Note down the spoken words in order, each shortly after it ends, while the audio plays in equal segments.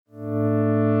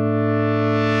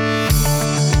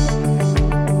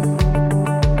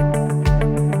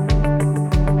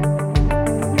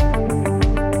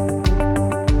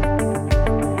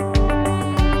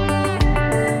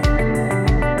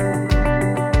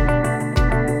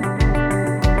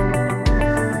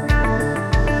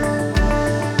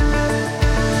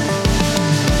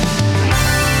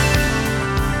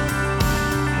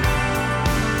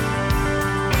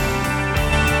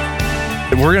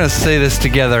we're going to say this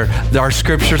together. Our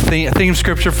scripture theme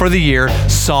scripture for the year,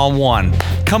 Psalm 1.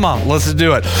 Come on, let's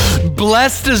do it.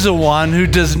 Blessed is the one who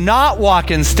does not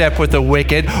walk in step with the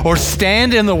wicked, or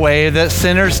stand in the way that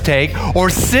sinners take, or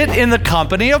sit in the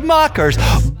company of mockers,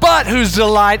 but whose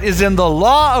delight is in the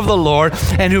law of the Lord,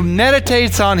 and who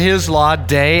meditates on his law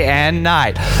day and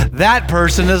night. That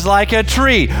person is like a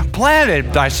tree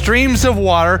planted by streams of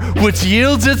water, which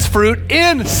yields its fruit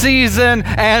in season,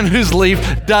 and whose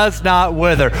leaf does not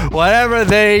wither. Whatever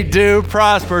they do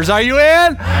prospers. Are you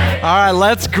in? All right,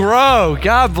 let's grow.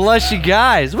 God bless you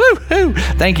guys. Woo-hoo.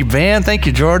 Thank you, Van. Thank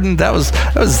you, Jordan. That was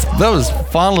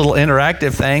fun little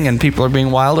interactive thing, and people are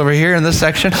being wild over here in this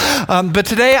section. But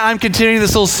today I'm continuing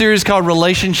this little series called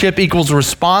Relationship Equals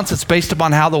Response. It's based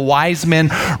upon how the wise men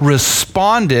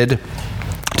responded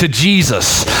to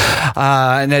Jesus.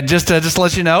 And just to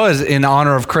let you know, as in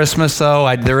honor of Christmas,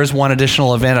 though, there is one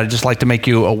additional event I'd just like to make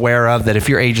you aware of, that if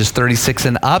your age is 36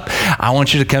 and up, I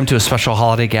want you to come to a special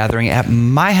holiday gathering at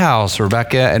my house.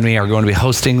 Rebecca and me are going to be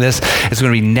hosting this. It's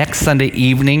going to be next Sunday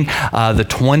evening, the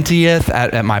 20th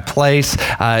at my place.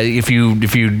 If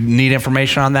you need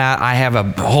information on that, I have a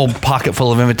whole pocket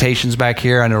full of invitations back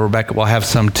here. I know Rebecca will have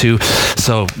some too.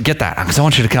 So get that, because I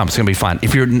want you to come. It's going to be fun.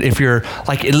 If you're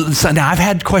like, now I've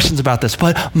had questions about this,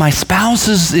 but my spouse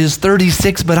is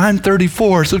 36, but I'm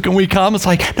 34, so can we come? It's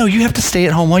like, no, you have to stay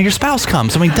at home while your spouse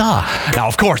comes. I mean, duh. Now,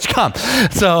 of course, come.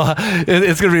 So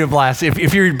it's going to be a blast.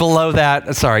 If you're below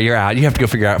that, sorry, you're out. You have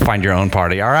to go find your own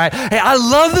party, all right? Hey, I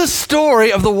love the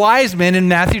story of the wise men in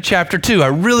Matthew chapter 2. I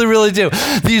really, really do.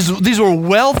 These were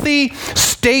wealthy,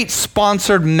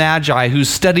 state-sponsored magi who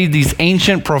studied these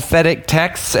ancient prophetic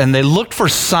texts, and they looked for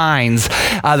signs.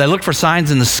 They looked for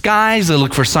signs in the skies. They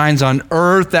looked for signs on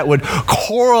earth that would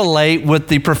correlate with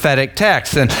the prophetic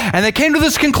text. And they came to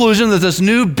this conclusion that this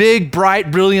new, big,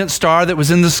 bright, brilliant star that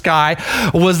was in the sky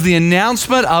was the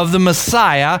announcement of the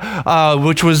Messiah,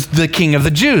 which was the King of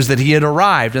the Jews, that he had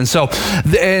arrived. And so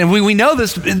and we know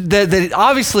this, that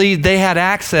obviously they had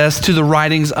access to the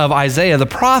writings of Isaiah the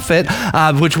prophet,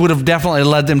 which would have definitely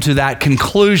led them to that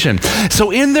conclusion.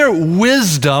 So in their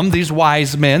wisdom, these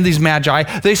wise men, these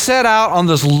magi, they set out on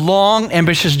this long,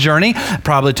 ambitious journey.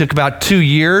 Probably took about 2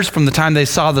 years from the time they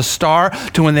saw the star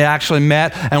to when they actually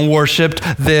met and worshiped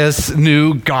this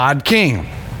new God King.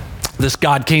 This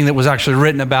God King that was actually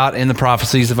written about in the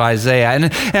prophecies of Isaiah. And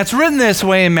it's written this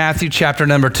way in Matthew chapter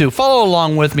number 2. Follow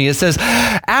along with me. It says,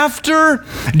 after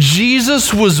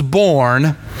Jesus was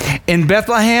born in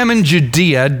Bethlehem in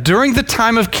Judea, during the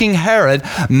time of King Herod,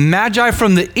 magi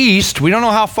from the east, we don't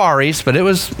know how far east, but it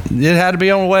had to be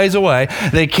a ways away.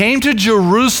 They came to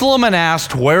Jerusalem and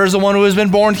asked, where is the one who has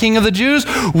been born King of the Jews?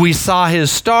 We saw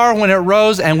his star when it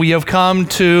rose, and we have come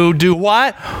to do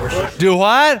what? Worship. Do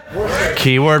what? Worship.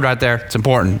 Key word right there. It's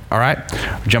important. All right.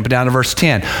 We're jumping down to verse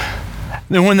 10.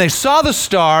 Then when they saw the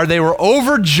star, they were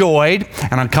overjoyed,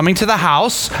 and on coming to the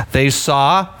house, they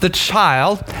saw the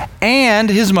child and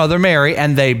his mother Mary,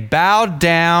 and they bowed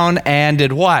down and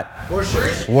did what?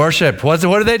 Worship. What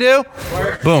did they do?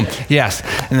 Worship. Boom. Yes.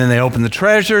 And then they opened the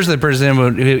treasures. They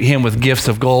presented him with gifts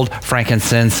of gold,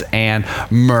 frankincense, and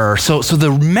myrrh. So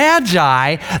the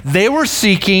Magi, they were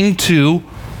seeking to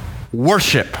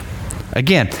worship.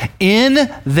 Again,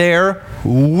 in their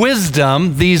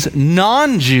wisdom, these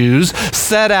non-Jews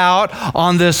set out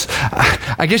on this,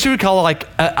 I guess you would call it like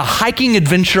a hiking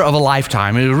adventure of a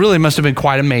lifetime. It really must have been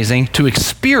quite amazing to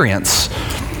experience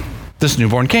this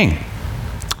newborn king.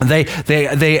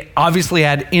 They obviously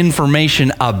had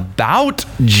information about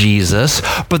Jesus,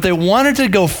 but they wanted to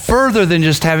go further than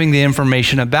just having the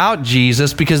information about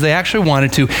Jesus, because they actually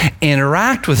wanted to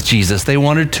interact with Jesus. They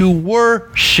wanted to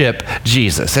worship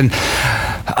Jesus. And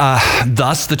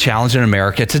thus the challenge in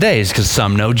America today is because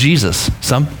some know Jesus.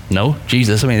 Some know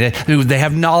Jesus. I mean, they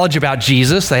have knowledge about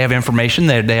Jesus. They have information.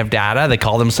 They have data. They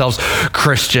call themselves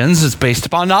Christians. It's based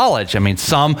upon knowledge. I mean,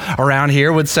 some around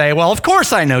here would say, well, of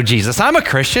course I know Jesus. I'm a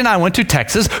Christian. I went to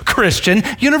Texas Christian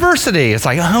University. It's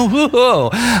like,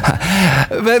 but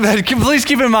please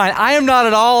keep in mind, I am not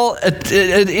at all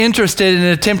interested in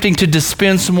attempting to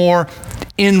dispense more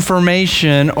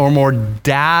information or more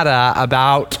data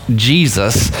about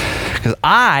Jesus, because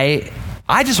I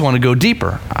just want to go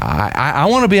deeper. I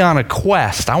want to be on a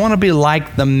quest. I want to be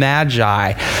like the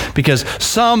Magi, because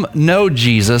some know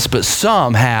Jesus, but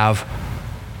some have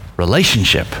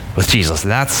relationship with Jesus.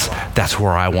 That's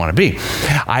where I want to be.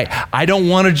 I don't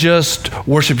want to just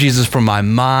worship Jesus from my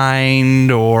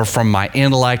mind or from my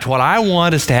intellect. What I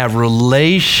want is to have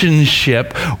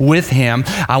relationship with him.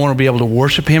 I want to be able to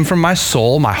worship him from my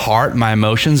soul, my heart, my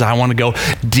emotions. I want to go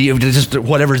deep, just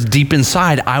whatever's deep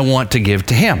inside, I want to give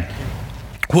to him.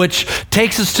 which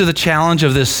takes us to the challenge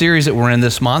of this series that we're in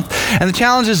this month. And the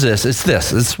challenge is this.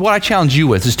 It's what I challenge you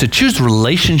with, is to choose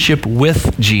relationship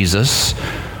with Jesus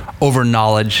over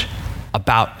knowledge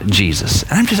about Jesus.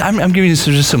 And I'm giving you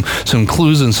just some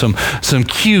clues and some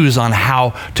cues on how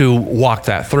to walk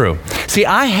that through. See,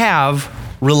 I have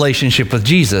relationship with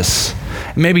Jesus.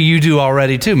 Maybe you do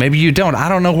already too. Maybe you don't. I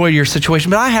don't know what your situation,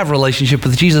 but I have relationship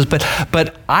with Jesus.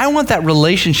 But I want that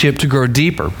relationship to grow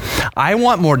deeper. I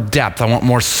want more depth. I want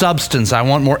more substance. I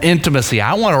want more intimacy.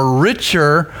 I want a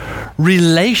richer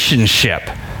relationship.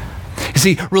 You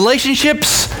see,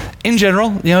 relationships in general,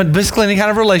 basically any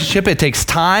kind of relationship, it takes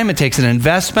time, it takes an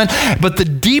investment. But the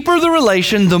deeper the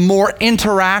relation, the more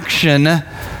interaction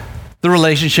the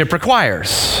relationship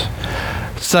requires.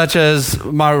 Such as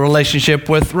my relationship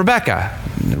with Rebecca.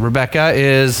 Rebecca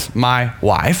is my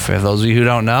wife, for those of you who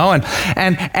don't know.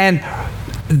 And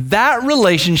that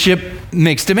relationship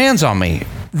makes demands on me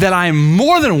that I'm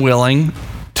more than willing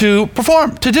to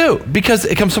perform, to do, because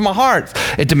it comes from my heart.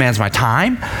 It demands my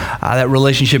time. That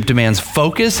relationship demands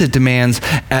focus. It demands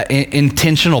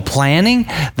intentional planning.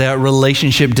 That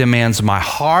relationship demands my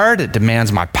heart. It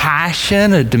demands my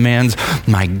passion. It demands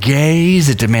my gaze.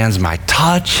 It demands my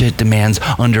touch. It demands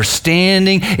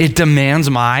understanding. It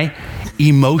demands my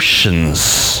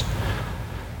emotions.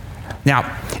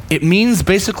 Now, it means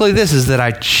basically this, is that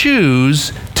I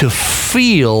choose to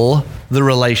feel the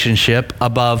relationship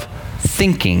above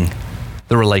thinking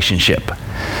the relationship.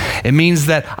 It means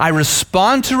that I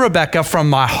respond to Rebecca from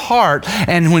my heart,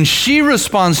 and when she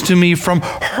responds to me from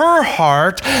her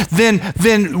heart,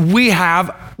 then we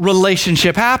have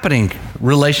relationship happening.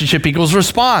 Relationship equals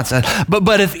response.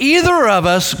 But if either of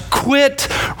us quit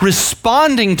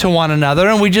responding to one another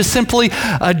and we just simply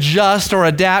adjust or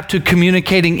adapt to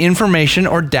communicating information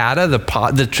or data,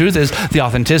 the truth is the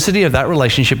authenticity of that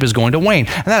relationship is going to wane.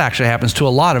 And that actually happens to a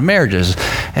lot of marriages.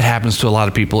 It happens to a lot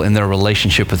of people in their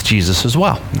relationship with Jesus as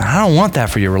well. I don't want that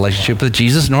for your relationship with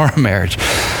Jesus nor a marriage.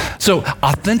 So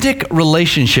authentic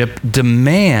relationship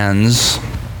demands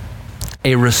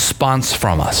a response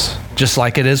from us. Just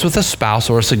like it is with a spouse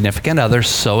or a significant other,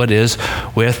 so it is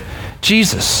with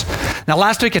Jesus. Now,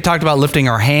 last week I talked about lifting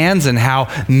our hands and how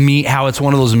it's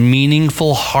one of those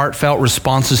meaningful, heartfelt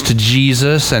responses to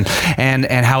Jesus and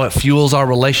how it fuels our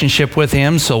relationship with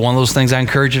Him. So one of those things I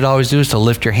encourage you to always do is to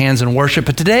lift your hands in worship.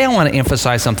 But today I want to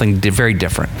emphasize something very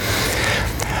different.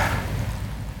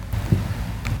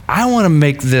 I want to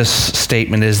make this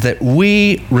statement, is that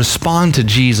we respond to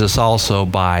Jesus also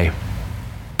by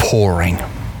pouring.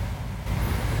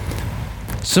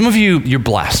 Some of you, you're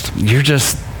blessed.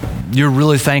 You're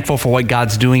really thankful for what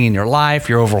God's doing in your life.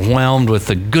 You're overwhelmed with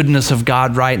the goodness of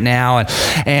God right now,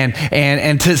 and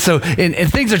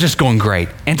things are just going great.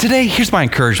 And today, here's my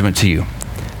encouragement to you.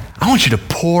 I want you to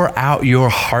pour out your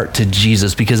heart to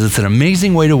Jesus, because it's an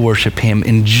amazing way to worship Him.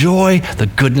 Enjoy the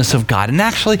goodness of God. And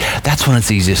actually, that's when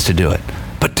it's easiest to do it.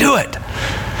 But do it.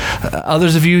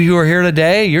 Others of you who are here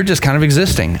today, you're just kind of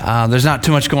existing. There's not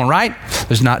too much going right.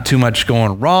 There's not too much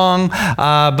going wrong,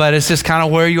 but it's just kind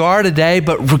of where you are today.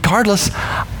 But regardless,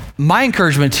 my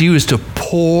encouragement to you is to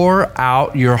pour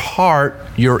out your heart,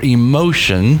 your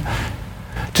emotion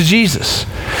to Jesus.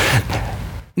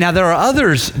 Now, there are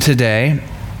others today,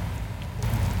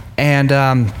 and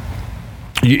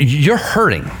you're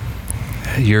hurting.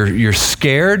 You're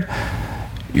scared.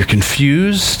 You're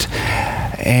confused.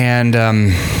 And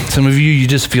some of you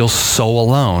just feel so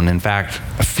alone. In fact,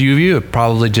 a few of you have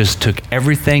probably just took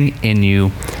everything in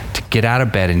you to get out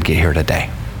of bed and get here today.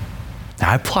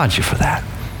 Now, I applaud you for that,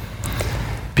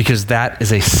 because that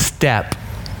is a step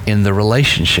in the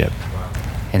relationship.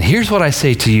 And here's what I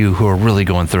say to you who are really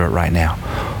going through it right now.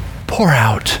 Pour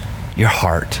out your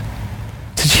heart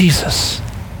to Jesus.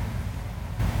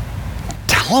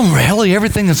 Tell Him really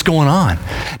everything that's going on.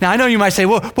 Now, I know you might say,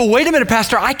 well, wait a minute,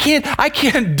 Pastor, I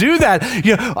can't do that.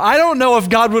 I don't know if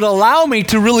God would allow me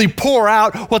to really pour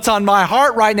out what's on my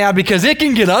heart right now, because it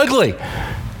can get ugly.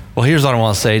 Well, here's what I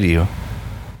want to say to you.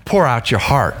 Pour out your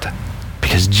heart,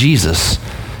 because Jesus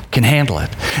can handle it.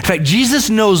 In fact, Jesus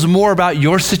knows more about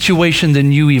your situation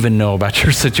than you even know about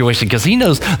your situation, because He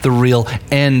knows the real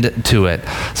end to it.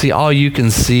 See, all you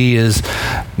can see is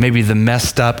maybe the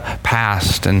messed up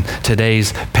past and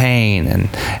today's pain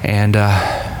and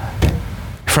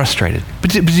frustrated.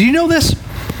 But do you know this?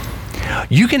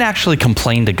 You can actually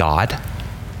complain to God.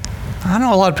 I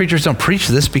know a lot of preachers don't preach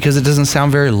this because it doesn't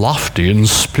sound very lofty and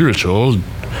spiritual.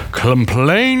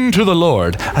 Complain to the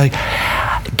Lord.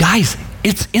 Guys,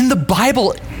 it's in the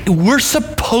Bible. We're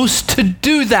supposed to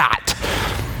do that.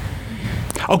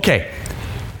 Okay,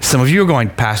 Some of you are going,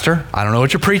 Pastor, I don't know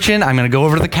what you're preaching. I'm going to go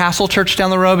over to the Castle Church down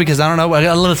the road because I don't know.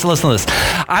 Listen to this.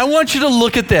 I want you to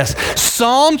look at this.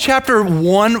 Psalm chapter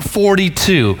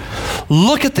 142.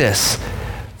 Look at this.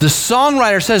 The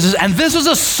songwriter says, and this is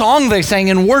a song they sang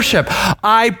in worship.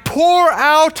 I pour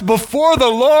out before the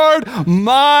Lord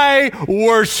my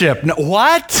worship.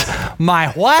 What? My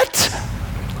what?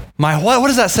 My what? What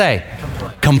does that say?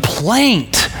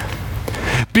 Complaint.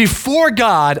 Before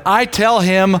God, I tell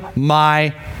him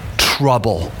my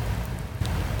trouble.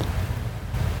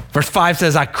 Verse 5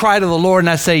 says, I cry to the Lord and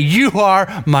I say, you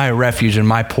are my refuge and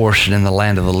my portion in the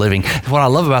land of the living. What I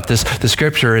love about the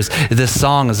scripture is this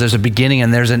song is there's a beginning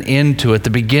and there's an end to it. The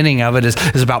beginning of it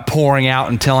is about pouring out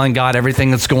and telling God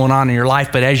everything that's going on in your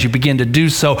life. But as you begin to do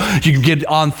so, you can get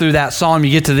on through that psalm.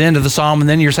 You get to the end of the psalm and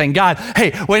then you're saying, God,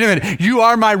 hey, wait a minute. You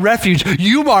are my refuge.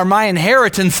 You are my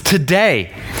inheritance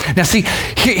today. Now see,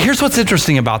 here's what's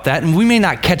interesting about that. And we may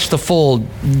not catch the full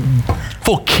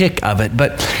kick of it,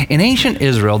 but in ancient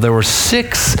Israel, there were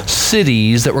 6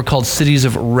 cities that were called cities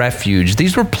of refuge.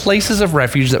 These were places of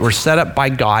refuge that were set up by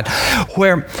God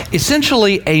where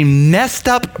essentially a messed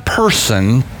up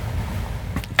person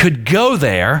could go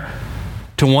there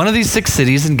to one of these 6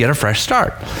 cities and get a fresh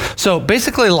start. So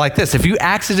basically like this, if you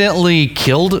accidentally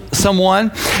killed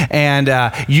someone and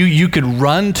you could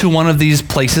run to one of these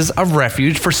places of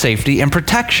refuge for safety and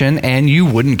protection and you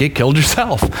wouldn't get killed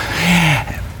yourself.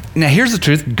 Now, here's the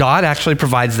truth. God actually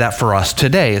provides that for us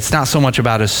today. It's not so much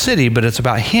about a city, but it's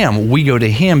about him. We go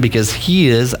to him because he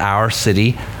is our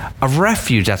city of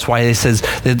refuge. That's why it says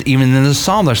that even in the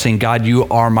psalm, they're saying, God, you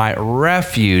are my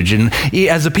refuge. And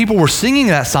as the people were singing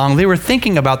that song, they were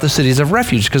thinking about the cities of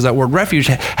refuge because that word refuge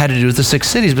had to do with the 6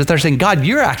 cities. But they're saying, God,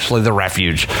 you're actually the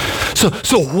refuge.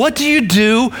 So what do you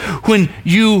do when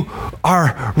you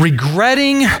are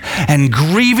regretting and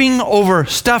grieving over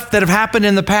stuff that have happened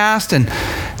in the past? And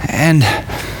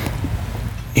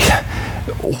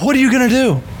what are you going to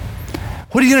do?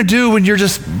 What are you going to do when you're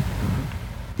just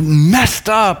messed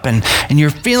up and you're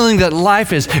feeling that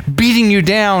life is beating you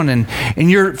down and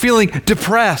you're feeling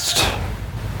depressed?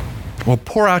 Well,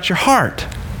 pour out your heart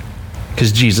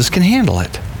because Jesus can handle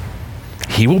it.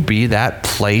 He will be that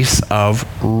place of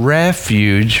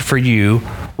refuge for you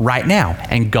right now.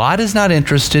 And God is not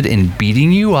interested in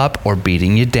beating you up or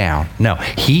beating you down. No,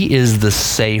 he is the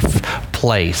safe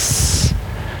place.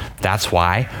 That's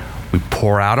why we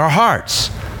pour out our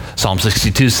hearts. Psalm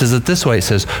 62 says it this way. It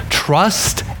says,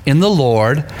 trust in the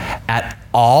Lord at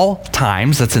all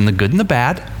times. That's in the good and the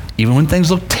bad, even when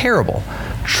things look terrible.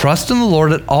 Trust in the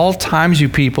Lord at all times, you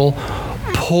people.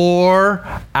 Pour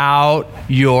out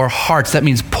your hearts. That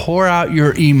means pour out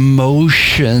your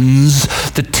emotions,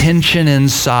 the tension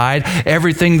inside,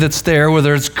 everything that's there,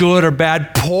 whether it's good or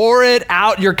bad. Pour it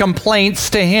out, your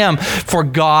complaints, to him, for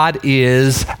God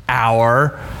is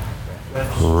our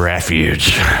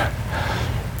refuge.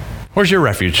 Where's your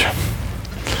refuge?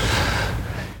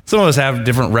 Some of us have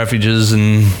different refuges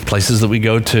and places that we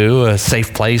go to, a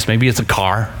safe place. Maybe it's a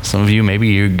car. Some of you, maybe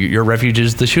your refuge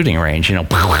is the shooting range. You know,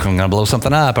 I'm going to blow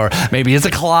something up. Or maybe it's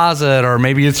a closet, or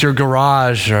maybe it's your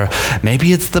garage, or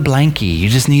maybe it's the blankie. You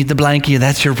just need the blankie.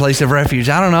 That's your place of refuge.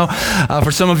 I don't know.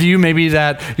 For some of you, maybe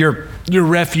that your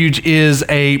refuge is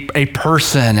a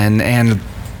person and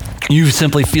you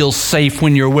simply feel safe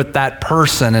when you're with that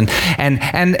person, and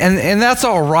that's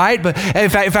all right. But in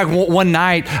fact, one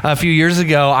night a few years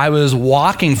ago, I was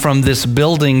walking from this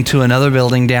building to another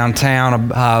building downtown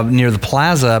near the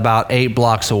plaza, about 8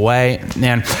 blocks away,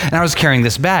 and I was carrying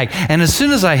this bag. And as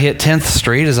soon as I hit 10th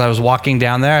Street, as I was walking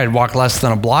down there, I'd walked less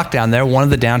than a block down there. One of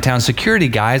the downtown security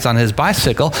guys on his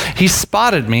bicycle, he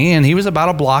spotted me, and he was about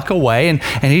a block away, and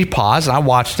he paused. And I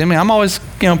watched him, and I'm always,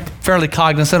 fairly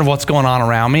cognizant of what's going on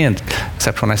around me, and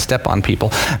except when I step on people,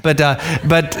 but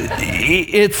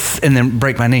it's, and then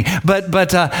break my knee. But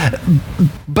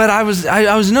I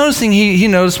was noticing he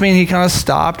noticed me, and he kind of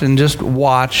stopped and just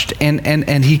watched,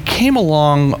 and he came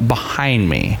along behind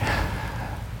me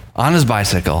on his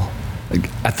bicycle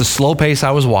at the slow pace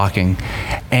I was walking,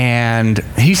 and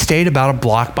he stayed about a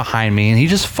block behind me, and he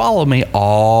just followed me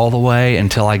all the way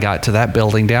until I got to that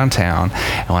building downtown.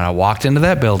 And when I walked into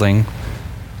that building,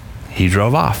 he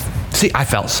drove off. See, I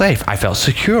felt safe. I felt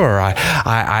secure.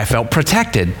 I felt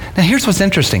protected. Now, here's what's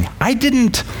interesting. I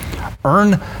didn't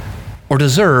earn or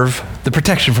deserve the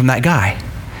protection from that guy.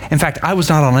 In fact, I was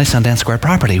not on a Sundance Square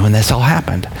property when this all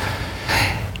happened.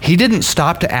 He didn't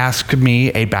stop to ask me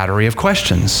a battery of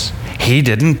questions. He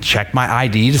didn't check my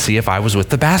ID to see if I was with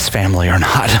the Bass family or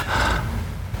not.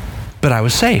 But I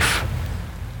was safe.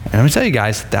 And let me tell you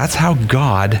guys, that's how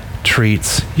God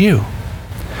treats you.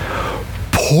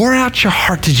 Pour out your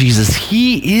heart to Jesus.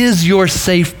 He is your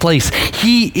safe place.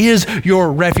 He is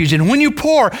your refuge. And when you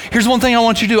pour, here's one thing I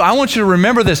want you to do. I want you to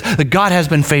remember this, that God has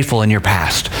been faithful in your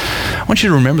past. I want you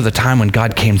to remember the time when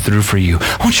God came through for you.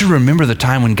 I want you to remember the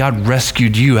time when God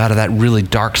rescued you out of that really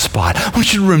dark spot. I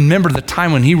want you to remember the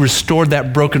time when he restored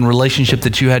that broken relationship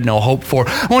that you had no hope for.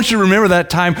 I want you to remember that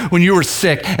time when you were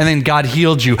sick and then God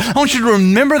healed you. I want you to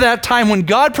remember that time when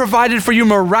God provided for you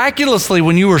miraculously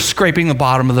when you were scraping the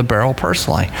bottom of the barrel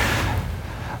personally.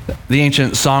 The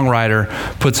ancient songwriter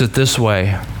puts it this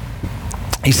way.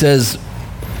 He says,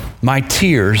 "My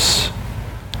tears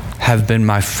have been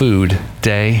my food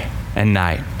day and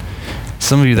night."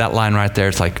 Some of you, that line right there,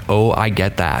 it's like, oh, I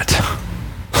get that.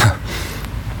 I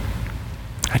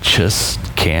just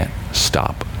can't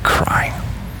stop crying.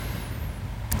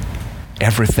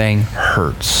 Everything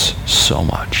hurts so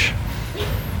much.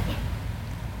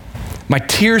 My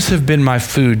tears have been my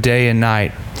food day and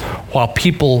night, while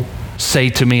people say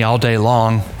to me all day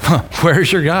long,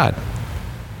 where's your God?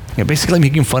 You're basically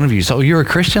making fun of you. So you're a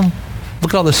Christian?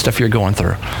 Look at all this stuff you're going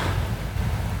through.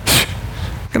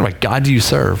 What kind of a God do you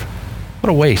serve? What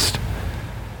a waste.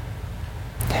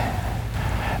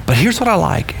 But here's what I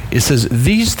like. It says,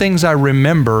 these things I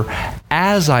remember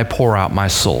as I pour out my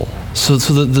soul. So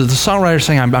the songwriter is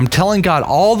saying, I'm telling God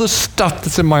all the stuff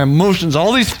that's in my emotions,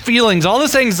 all these feelings, all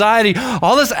this anxiety,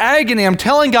 all this agony. I'm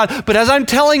telling God, but as I'm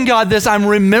telling God this, I'm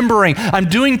remembering. I'm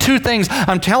doing two things.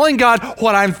 I'm telling God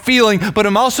what I'm feeling, but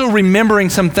I'm also remembering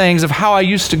some things of how I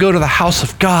used to go to the house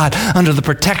of God under the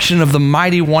protection of the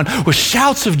Mighty One with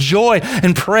shouts of joy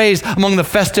and praise among the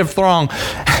festive throng.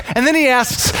 And then he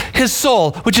asks his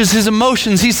soul, which is his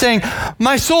emotions. He's saying,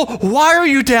 my soul, why are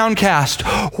you downcast?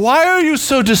 Why are you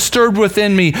so disturbed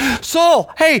within me?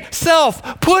 Soul, hey,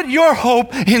 self, put your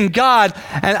hope in God,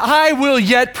 and I will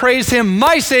yet praise him,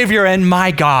 my Savior and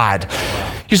my God.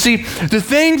 You see, the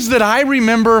things that I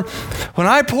remember when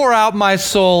I pour out my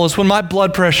soul is when my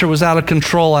blood pressure was out of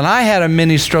control and I had a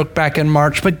mini stroke back in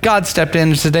March, but God stepped in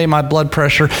and today my blood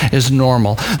pressure is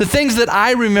normal. The things that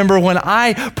I remember when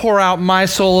I pour out my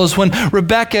soul is when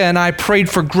Rebecca and I prayed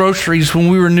for groceries when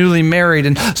we were newly married,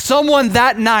 and someone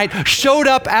that night showed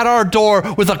up at our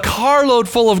door with a carload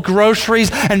full of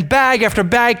groceries, and bag after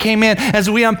bag came in. As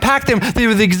we unpacked them, they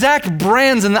were the exact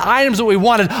brands and the items that we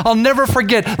wanted. I'll never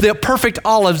forget the perfect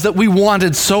olives that we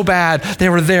wanted so bad. They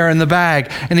were there in the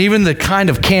bag, and even the kind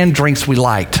of canned drinks we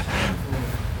liked.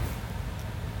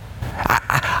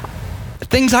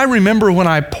 Things I remember when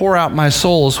I pour out my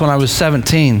soul is when I was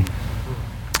 17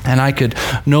 and I could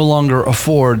no longer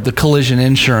afford the collision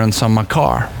insurance on my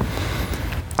car.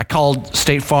 I called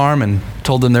State Farm and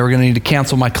told them they were going to need to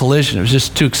cancel my collision. It was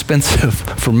just too expensive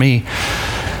for me.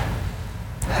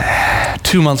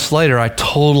 2 months later, I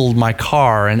totaled my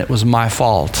car and it was my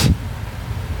fault.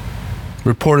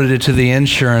 Reported it to the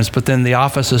insurance, but then the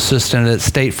office assistant at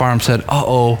State Farm said,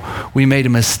 uh-oh, we made a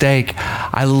mistake.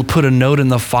 I put a note in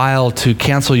the file to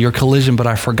cancel your collision, but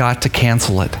I forgot to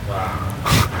cancel it. Wow.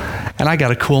 And I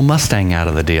got a cool Mustang out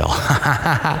of the deal.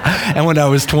 And when I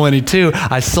was 22,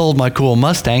 I sold my cool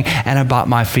Mustang and I bought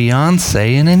my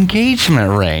fiance an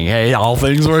engagement ring. Hey, all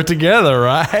things work together,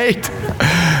 right?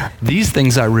 These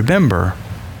things I remember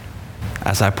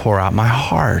as I pour out my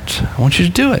heart. I want you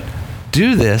to do it.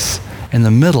 Do this in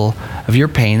the middle of your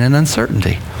pain and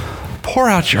uncertainty. Pour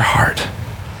out your heart.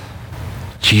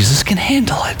 Jesus can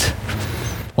handle it.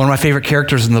 One of my favorite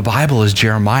characters in the Bible is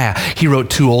Jeremiah. He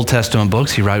wrote 2 Old Testament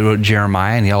books. He wrote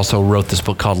Jeremiah, and he also wrote this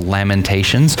book called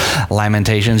Lamentations.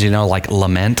 Lamentations, like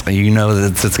lament. That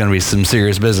it's going to be some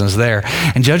serious business there.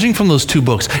 And judging from those 2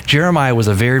 books, Jeremiah was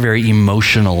a very, very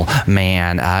emotional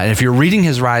man. And if you're reading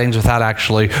his writings without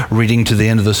actually reading to the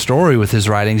end of the story with his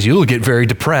writings, you'll get very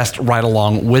depressed right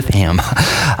along with him.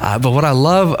 But what I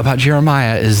love about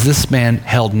Jeremiah is this man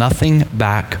held nothing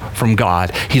back from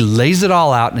God. He lays it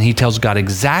all out, and he tells God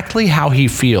exactly how he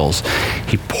feels.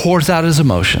 He pours out his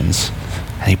emotions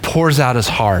and he pours out his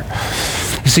heart.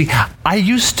 You see, I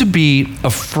used to be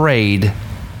afraid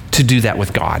to do that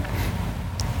with God.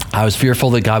 I was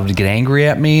fearful that God would get angry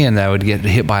at me and that I would get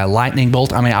hit by a lightning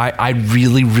bolt. I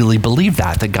really, really believed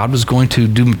that God was going to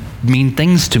do mean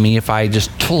things to me if I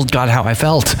just told God how I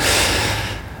felt.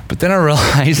 But then I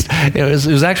realized,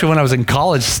 it was actually when I was in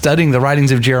college studying the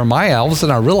writings of Jeremiah, all of a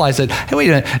sudden I realized that, hey, wait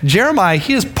a minute, Jeremiah,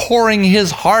 he is pouring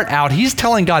his heart out. He's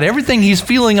telling God everything he's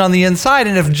feeling on the inside.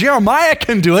 And if Jeremiah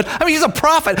can do it, he's a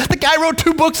prophet. The guy wrote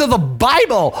 2 books of the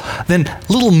Bible. Then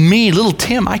little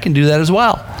Tim, I can do that as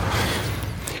well.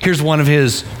 Here's one of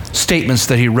his statements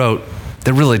that he wrote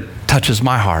that really touches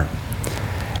my heart.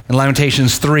 In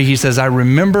Lamentations 3, he says, I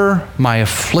remember my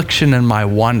affliction and my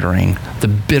wandering, the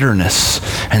bitterness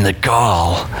and the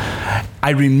gall.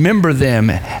 I remember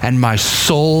them, and my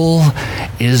soul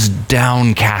is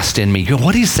downcast in me.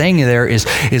 What he's saying there is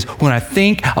when I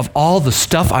think of all the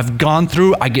stuff I've gone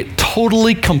through, I get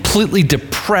totally, completely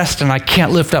depressed, and I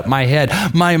can't lift up my head.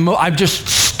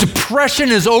 Depression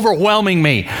is overwhelming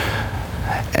me.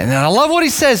 And I love what he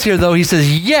says here, though. He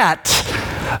says, yet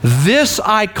this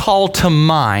I call to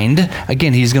mind.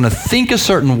 Again, he's going to think a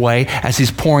certain way as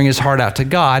he's pouring his heart out to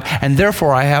God, and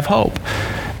therefore I have hope.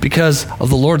 Because of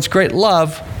the Lord's great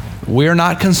love, we are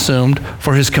not consumed,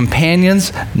 for his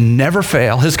companions never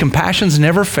fail. His compassions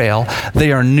never fail.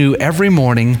 They are new every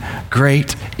morning.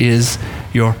 Great is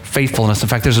your faithfulness. In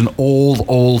fact, there's an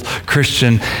old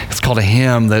Christian, it's called a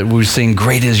hymn that we sing,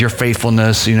 great is your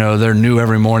faithfulness. You know, they're new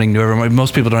every morning, new every morning.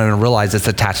 Most people don't even realize it's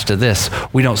attached to this.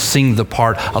 We don't sing the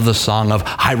part of the song of,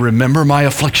 I remember my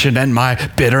affliction and my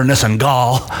bitterness and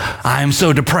gall. I'm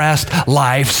so depressed,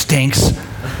 life stinks.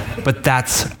 But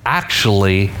that's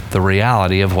actually the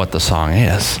reality of what the song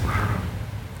is.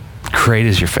 Great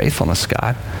is your faithfulness,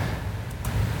 God.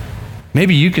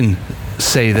 Maybe you can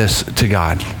say this to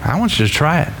God. I want you to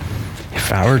try it.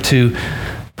 If I were to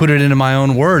put it into my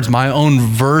own words, my own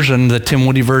version, the Tim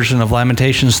Woody version of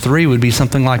Lamentations 3 would be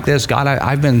something like this. God,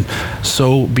 I've been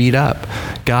so beat up.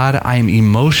 God, I am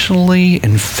emotionally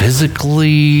and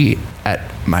physically at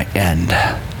my end.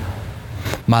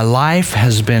 My life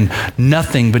has been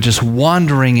nothing but just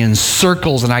wandering in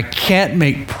circles, and I can't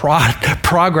make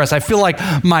progress. I feel like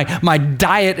my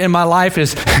diet in my life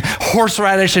is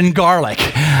horseradish and garlic,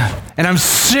 and I'm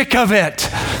sick of it.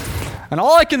 And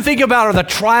all I can think about are the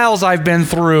trials I've been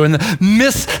through and the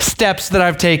missteps that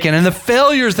I've taken and the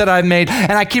failures that I've made,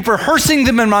 and I keep rehearsing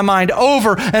them in my mind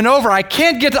over and over. I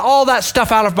can't get all that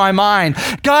stuff out of my mind.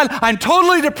 God, I'm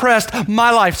totally depressed.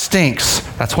 My life stinks.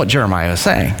 That's what Jeremiah is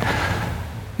saying.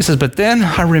 He says, but then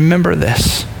I remember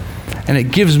this, and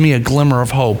it gives me a glimmer of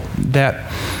hope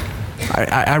that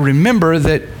I remember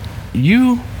that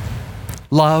you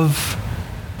love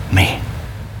me.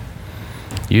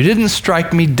 You didn't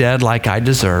strike me dead like I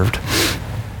deserved.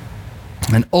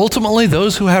 And ultimately,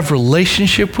 those who have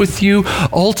relationship with you,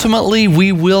 ultimately,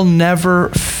 we will never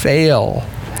fail.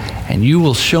 And you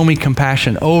will show me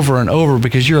compassion over and over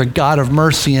because you're a God of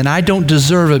mercy and I don't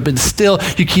deserve it, but still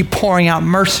you keep pouring out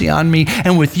mercy on me.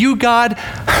 And with you, God,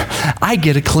 I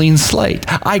get a clean slate.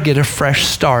 I get a fresh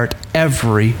start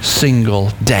every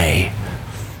single day.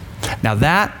 Now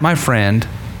that, my friend,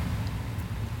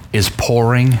 is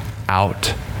pouring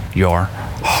out your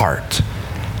heart.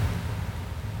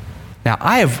 Now,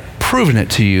 I have proven it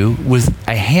to you with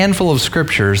a handful of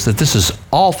scriptures that this is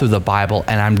all through the Bible,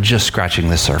 and I'm just scratching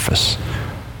the surface.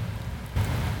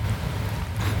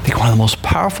 I think one of the most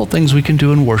powerful things we can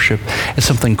do in worship is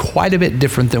something quite a bit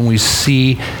different than we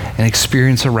see and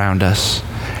experience around us.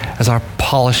 As our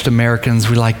polished Americans,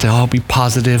 we like to all be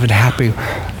positive and happy,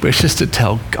 but it's just to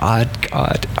tell God,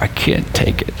 I can't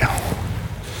take it.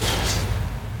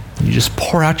 You just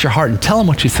pour out your heart and tell him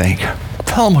what you think.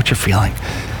 Tell him what you're feeling.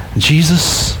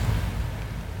 Jesus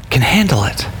can handle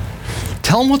it.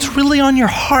 Tell him what's really on your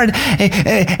heart,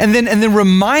 and then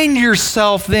remind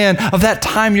yourself then of that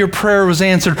time your prayer was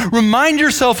answered. Remind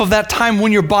yourself of that time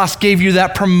when your boss gave you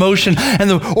that promotion,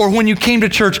 or when you came to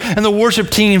church and the worship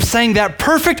team sang that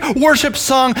perfect worship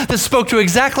song that spoke to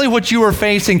exactly what you were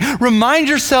facing. Remind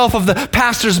yourself of the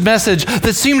pastor's message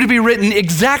that seemed to be written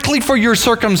exactly for your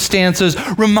circumstances.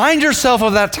 Remind yourself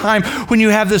of that time when you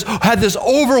had this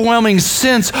overwhelming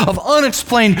sense of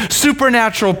unexplained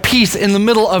supernatural peace in the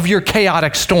middle of your chaotic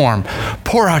storm.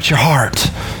 Pour out your heart.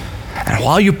 And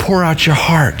while you pour out your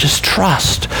heart, just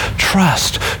trust,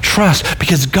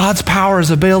 because God's power is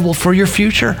available for your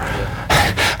future.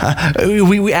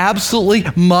 We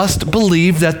absolutely must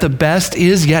believe that the best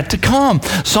is yet to come.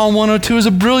 Psalm 102 is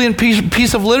a brilliant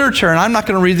piece of literature, and I'm not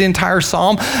going to read the entire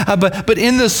psalm, but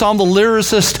in this psalm, the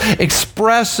lyricist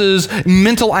expresses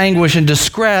mental anguish and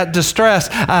distress.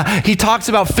 He talks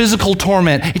about physical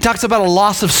torment. He talks about a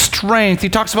loss of strength. He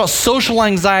talks about social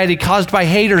anxiety caused by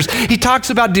haters. He talks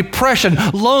about depression,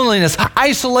 loneliness,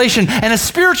 isolation, and a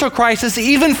spiritual crisis,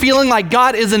 even feeling like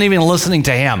God isn't even listening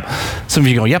to him. Some of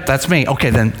you go, yep, that's me. Okay,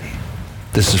 then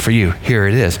this is for you. Here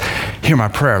it is. Hear my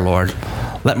prayer, Lord.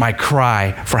 Let my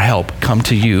cry for help come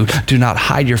to you. Do not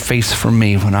hide your face from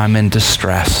me when I'm in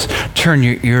distress. Turn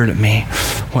your ear to me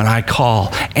when I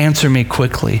call. Answer me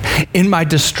quickly. In my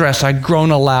distress, I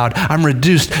groan aloud. I'm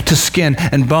reduced to skin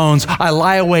and bones. I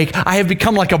lie awake. I have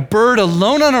become like a bird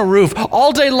alone on a roof.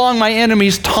 All day long, my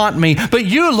enemies taunt me. But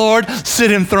you, Lord,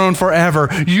 sit enthroned forever.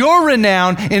 Your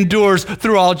renown endures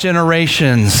through all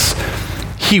generations.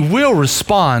 He will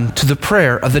respond to the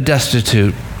prayer of the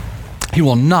destitute. He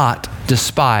will not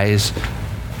despise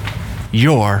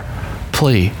your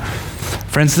plea.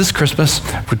 Friends, this Christmas,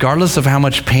 regardless of how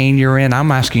much pain you're in,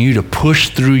 I'm asking you to push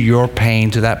through your pain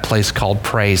to that place called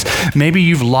praise. Maybe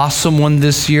you've lost someone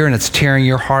this year and it's tearing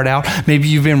your heart out. Maybe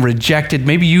you've been rejected.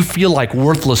 Maybe you feel like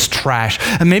worthless trash.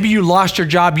 And maybe you lost your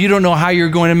job. You don't know how you're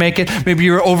going to make it. Maybe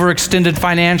you're overextended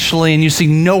financially and you see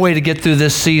no way to get through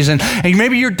this season. And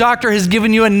maybe your doctor has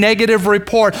given you a negative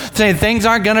report saying things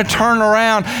aren't going to turn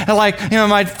around. And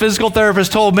my physical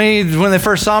therapist told me when they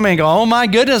first saw me and go, oh my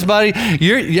goodness, buddy,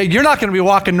 you're not going to be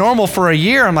walking normal for a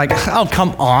year. I'm like, oh, come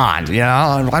on.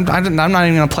 I'm not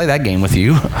even going to play that game with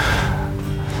you.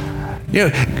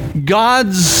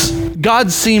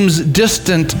 God seems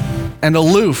distant and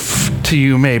aloof to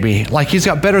you maybe, like he's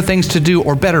got better things to do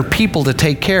or better people to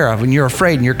take care of, and you're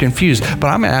afraid and you're confused. But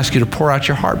I'm going to ask you to pour out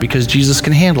your heart because Jesus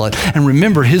can handle it. And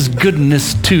remember his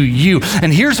goodness to you.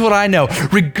 And here's what I know.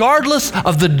 Regardless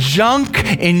of the junk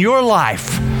in your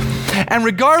life, and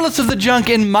regardless of the junk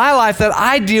in my life that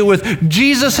I deal with,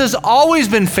 Jesus has always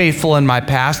been faithful in my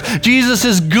past. Jesus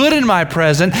is good in my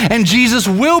present, and Jesus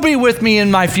will be with me in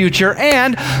my future,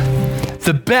 and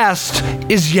the best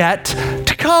is yet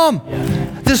to come.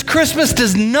 This Christmas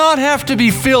does not have to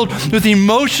be filled with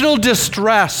emotional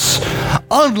distress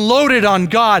unloaded on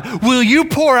God. Will you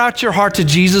pour out your heart to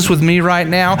Jesus with me right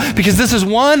now? Because this is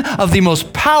one of the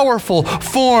most powerful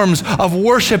forms of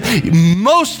worship,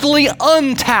 mostly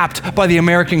untapped by the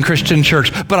American Christian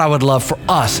church. But I would love for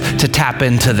us to tap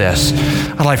into this.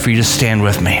 I'd like for you to stand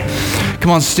with me.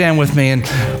 Come on, stand with me. And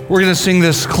we're going to sing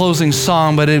this closing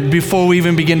song. But before we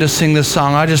even begin to sing this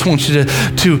song, I just want you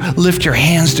to lift your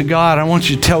hands to God. I want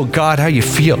you to tell God how you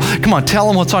feel. Come on, tell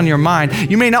him what's on your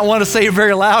mind. You may not want to say it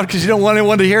very loud because you don't want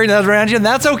anyone to hear that around you, and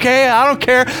that's okay. I don't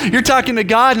care. You're talking to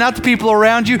God, not the people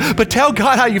around you, but tell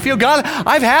God how you feel. God,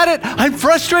 I've had it. I'm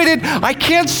frustrated. I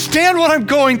can't stand what I'm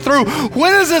going through.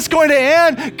 When is this going to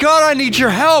end? God, I need your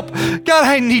help. God,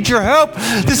 I need your help.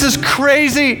 This is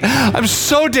crazy. I'm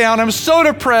so down. I'm so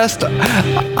depressed.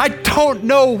 I don't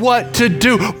know what to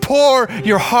do. Pour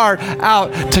your heart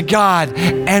out to God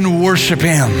and worship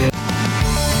him.